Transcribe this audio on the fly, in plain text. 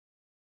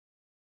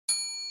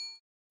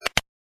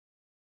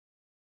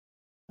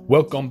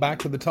Welcome back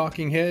to the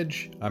Talking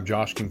Hedge. I'm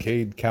Josh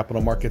Kincaid,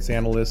 capital markets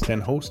analyst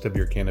and host of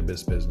your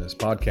Cannabis Business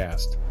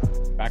Podcast.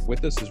 Back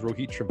with us is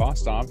Rohit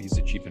Srivastava. He's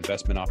the Chief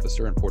Investment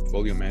Officer and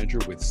Portfolio Manager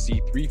with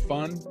C3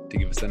 Fund to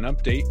give us an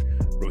update.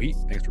 Rohit,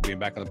 thanks for being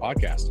back on the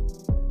podcast.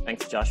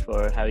 Thanks, Josh,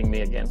 for having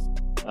me again.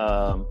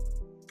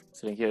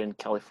 Sitting here in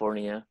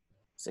California,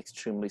 it's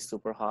extremely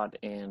super hot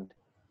and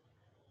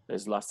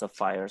there's lots of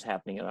fires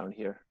happening around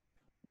here.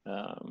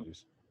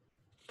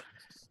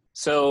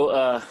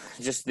 So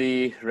just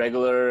the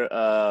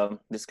regular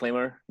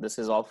disclaimer, this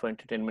is all for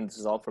entertainment, this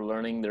is all for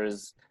learning. There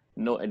is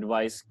no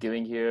advice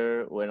giving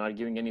here. We're not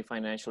giving any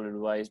financial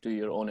advice. Do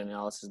your own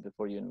analysis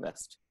before you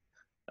invest.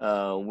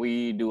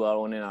 We do our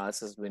own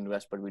analysis, we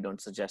invest, but we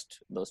don't suggest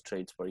those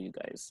trades for you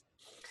guys.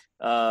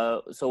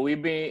 So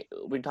we've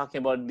been talking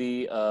about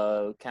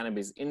the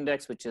cannabis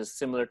index, which is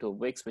similar to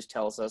VIX, which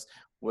tells us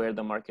where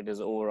the market is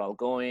overall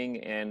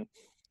going, and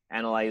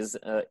analyze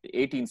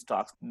 18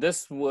 stocks.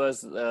 This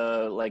was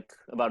like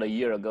about a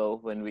year ago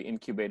when we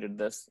incubated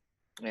this,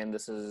 and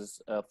this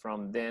is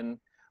from then.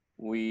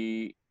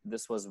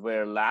 This was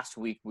where last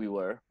week we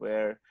were,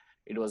 where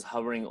it was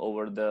hovering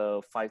over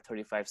the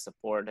 535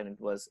 support, and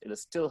it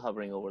is still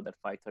hovering over that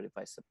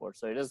 535 support.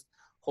 So it is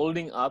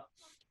holding up.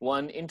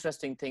 One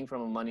interesting thing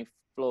from a money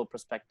flow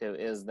perspective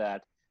is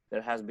that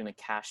there has been a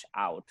cash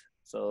out.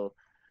 So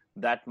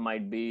that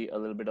might be a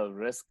little bit of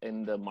risk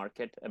in the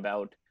market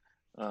about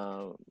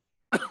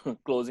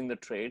closing the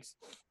trades.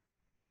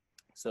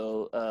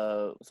 So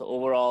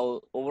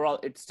overall,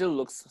 it still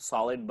looks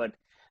solid, but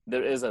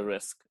there is a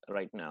risk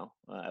right now,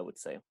 I would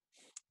say,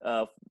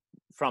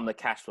 from the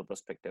cash flow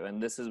perspective.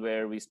 And this is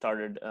where we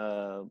started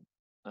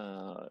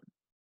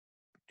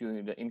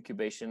doing the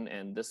incubation.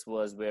 And this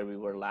was where we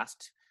were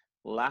last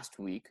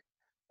week,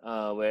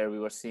 where we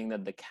were seeing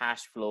that the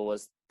cash flow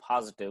was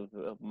positive,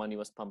 money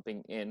was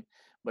pumping in.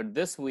 But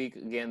this week,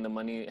 again, the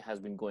money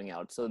has been going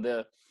out. So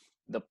the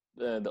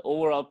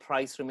overall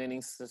price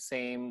remaining the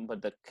same,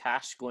 but the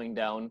cash going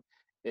down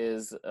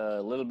is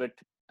a little bit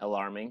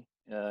alarming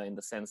in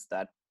the sense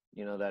that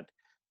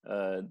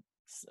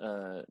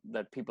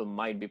that people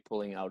might be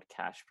pulling out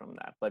cash from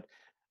that. But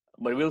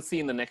we'll see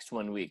in the next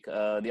 1 week.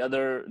 The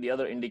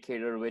other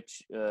indicator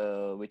which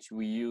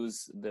we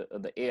use,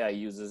 the AI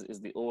uses, is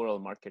the overall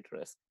market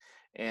risk,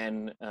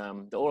 and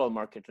the overall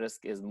market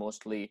risk is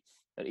mostly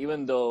that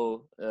even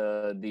though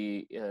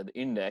the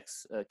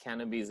index,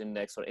 cannabis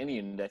index or any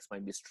index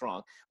might be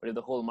strong, but if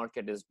the whole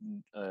market is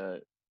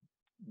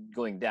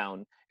going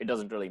down, it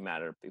doesn't really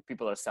matter.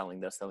 People are selling;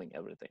 they're selling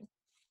everything.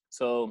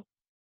 So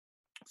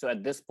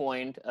at this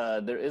point,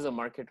 there is a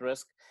market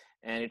risk,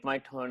 and it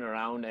might turn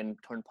around and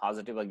turn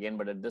positive again.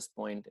 But at this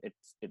point,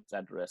 it's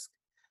at risk.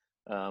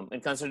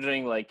 And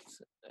considering like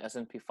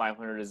S&P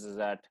 500 is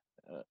at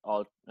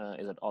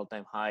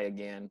all-time high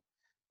again.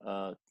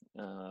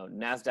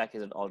 Nasdaq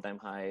is at all-time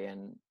high,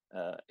 and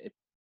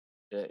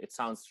it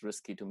sounds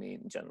risky to me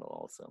in general,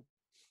 also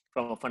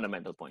from a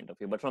fundamental point of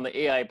view. But from the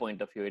AI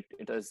point of view,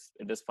 it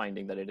is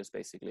finding that it is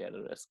basically at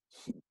a risk.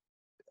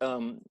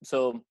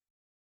 So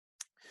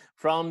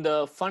from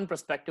the fund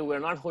perspective, we're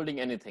not holding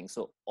anything.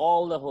 So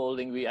all the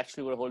holding, we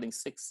actually were holding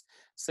six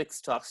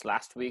stocks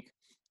last week,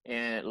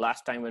 and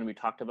last time when we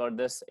talked about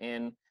this,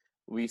 and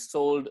we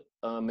sold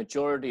a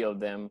majority of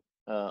them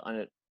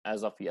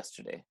as of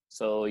yesterday.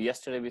 So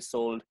yesterday we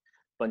sold a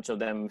bunch of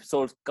them,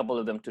 sold a couple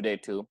of them today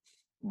too.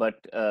 But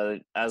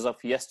as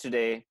of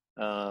yesterday,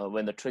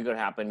 when the trigger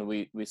happened,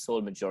 we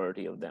sold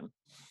majority of them.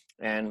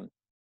 And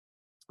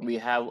we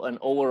have an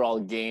overall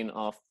gain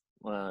of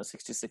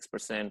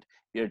 66%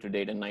 year to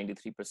date and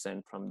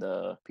 93% from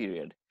the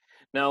period.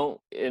 Now,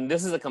 and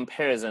this is a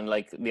comparison,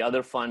 like the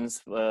other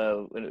funds,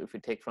 if we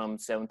take from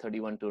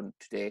 7/31 to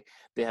today,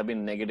 they have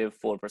been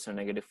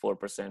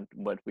 -4%,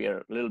 but we are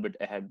a little bit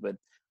ahead with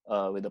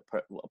a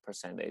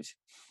percentage.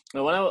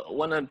 Now,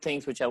 one of the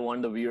things which I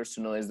want the viewers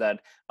to know is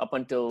that up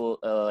until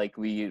like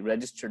we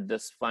registered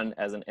this fund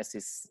as an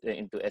SEC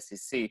into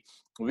SEC,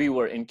 we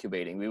were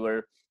incubating. We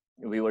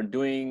were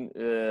doing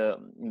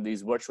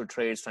these virtual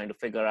trades, trying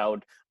to figure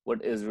out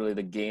what is really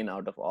the gain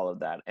out of all of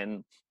that.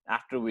 And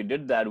after we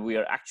did that, we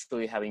are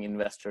actually having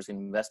investors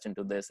invest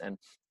into this, and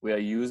we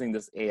are using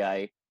this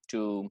AI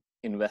to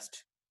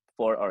invest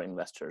for our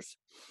investors.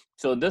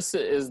 So this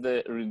is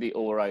the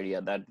overall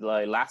idea that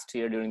last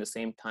year during the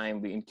same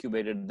time we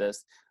incubated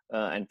this,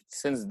 and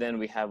since then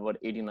we have about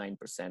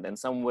 89%. And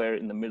somewhere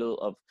in the middle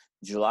of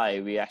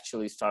July, we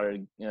actually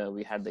started.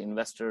 We had the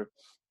investor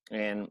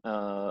and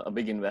a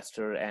big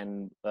investor,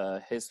 and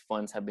his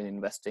funds have been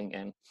investing,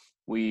 and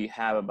we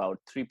have about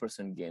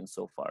 3% gain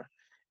so far.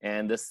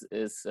 And this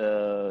is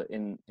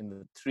in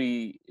the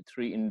three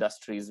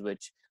industries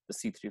which the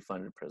C3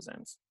 fund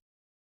represents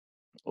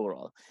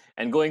overall.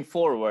 And going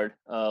forward,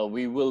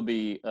 we will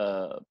be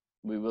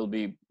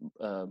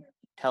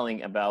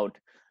telling about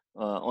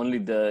only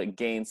the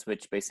gains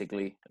which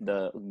basically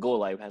the Go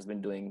Live has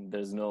been doing.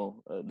 There's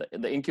no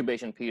the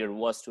incubation period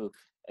was to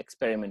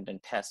experiment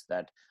and test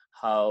that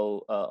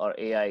how our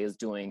AI is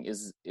doing.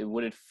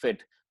 Would it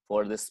fit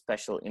for this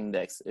special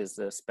index? Is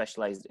a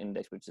specialized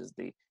index, which is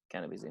the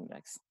cannabis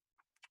index.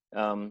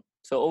 So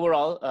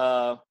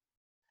overall,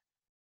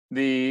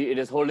 it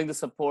is holding the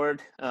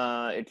support.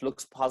 It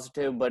looks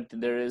positive, but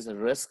there is a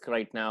risk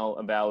right now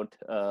about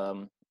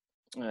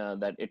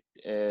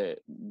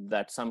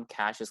that some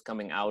cash is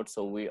coming out.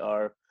 So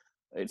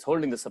it's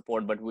holding the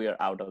support, but we are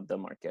out of the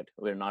market.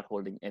 We're not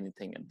holding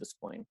anything at this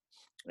point.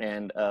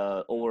 And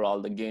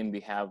overall, the gain we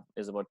have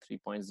is about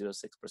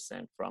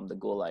 3.06% from the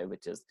go live,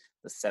 which is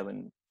the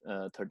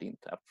 7/13th.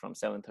 From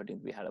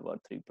 7/13th, we had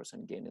about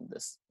 3% gain in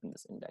this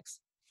index.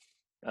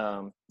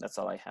 That's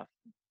all I have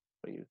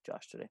for you,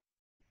 Josh, today.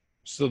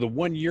 So the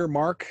 1 year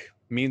mark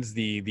means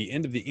the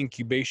end of the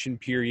incubation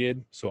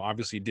period. So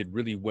obviously did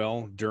really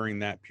well during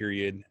that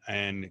period,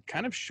 and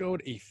kind of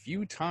showed a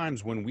few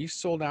times when we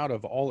sold out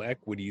of all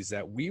equities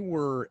that we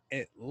were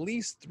at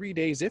least 3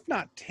 days, if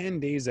not 10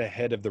 days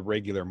ahead of the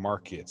regular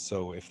market.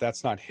 So if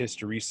that's not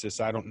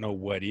hysteresis, I don't know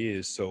what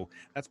is. So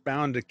that's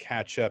bound to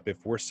catch up.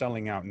 If we're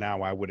selling out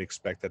now, I would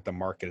expect that the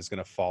market is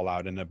going to fall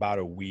out in about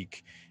a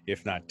week,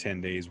 if not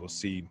 10 days. We'll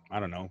see,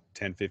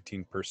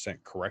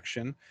 10-15%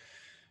 correction.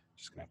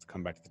 Just gonna have to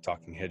come back to the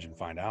talking hedge and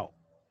find out.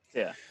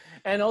 Yeah,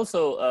 and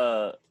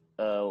also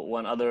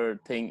one other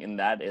thing in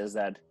that is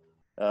that,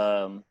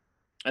 and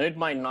it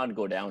might not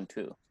go down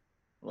too.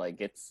 Like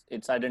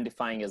it's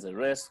identifying as a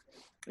risk.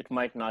 It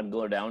might not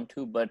go down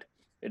too, but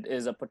it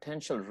is a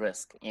potential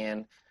risk.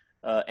 And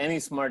any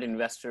smart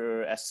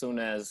investor, as soon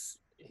as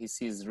he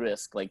sees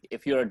risk, like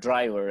if you're a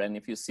driver and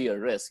if you see a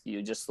risk,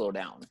 you just slow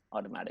down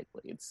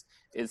automatically.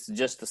 It's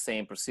just the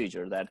same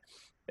procedure that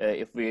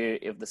if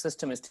the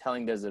system is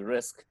telling there's a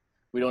risk,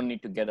 we don't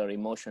need to get our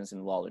emotions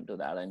involved into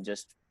that and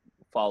just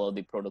follow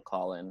the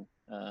protocol and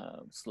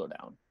slow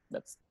down.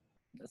 That's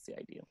the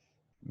idea.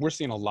 We're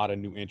seeing a lot of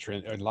new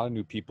entrants, a lot of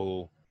new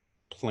people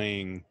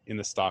playing in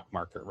the stock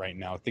market right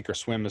now.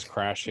 Thinkorswim is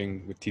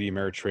crashing with TD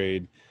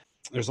Ameritrade.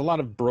 There's a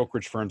lot of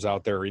brokerage firms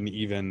out there, and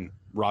even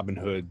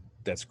Robinhood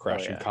that's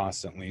crashing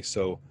constantly.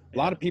 So a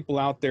lot of people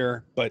out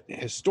there, but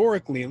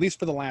historically, at least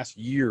for the last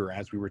year,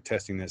 as we were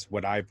testing this,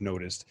 what I've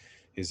noticed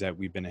is that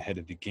we've been ahead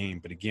of the game.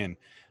 But again,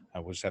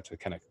 we'll just have to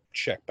kind of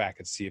check back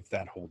and see if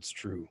that holds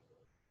true.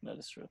 That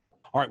is true.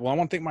 All right. Well, I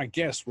want to thank my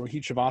guest,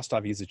 Rohit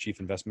Srivastava. He's the Chief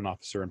Investment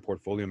Officer and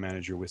Portfolio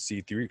Manager with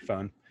Seed Theory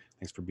Fund.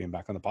 Thanks for being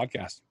back on the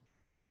podcast.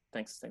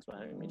 Thanks for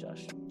having me,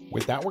 Josh.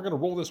 With that, we're going to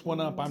roll this one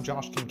up. I'm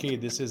Josh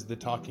Kincaid. This is The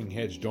Talking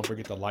Hedge. Don't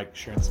forget to like,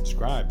 share, and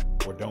subscribe,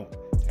 or don't,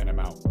 and I'm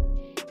out.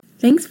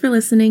 Thanks for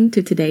listening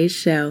to today's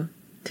show.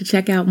 To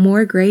check out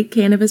more great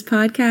cannabis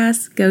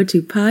podcasts, go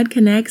to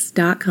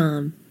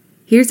podconnects.com.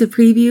 Here's a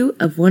preview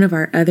of one of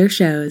our other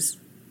shows.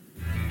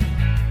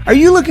 Are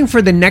you looking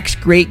for the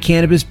next great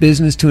cannabis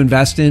business to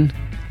invest in?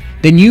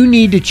 Then you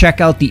need to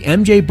check out the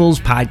MJ Bulls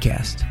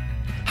podcast.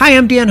 Hi,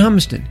 I'm Dan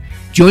Humiston.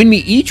 Join me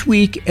each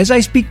week as I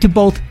speak to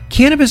both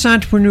cannabis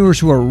entrepreneurs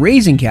who are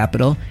raising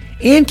capital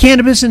and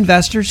cannabis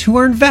investors who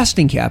are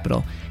investing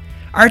capital.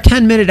 Our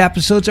 10-minute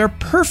episodes are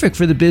perfect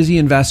for the busy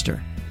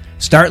investor.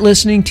 Start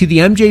listening to the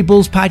MJ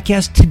Bulls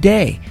podcast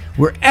today,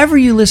 wherever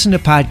you listen to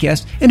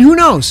podcasts, and who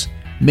knows,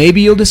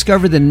 maybe you'll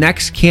discover the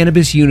next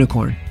cannabis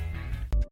unicorn.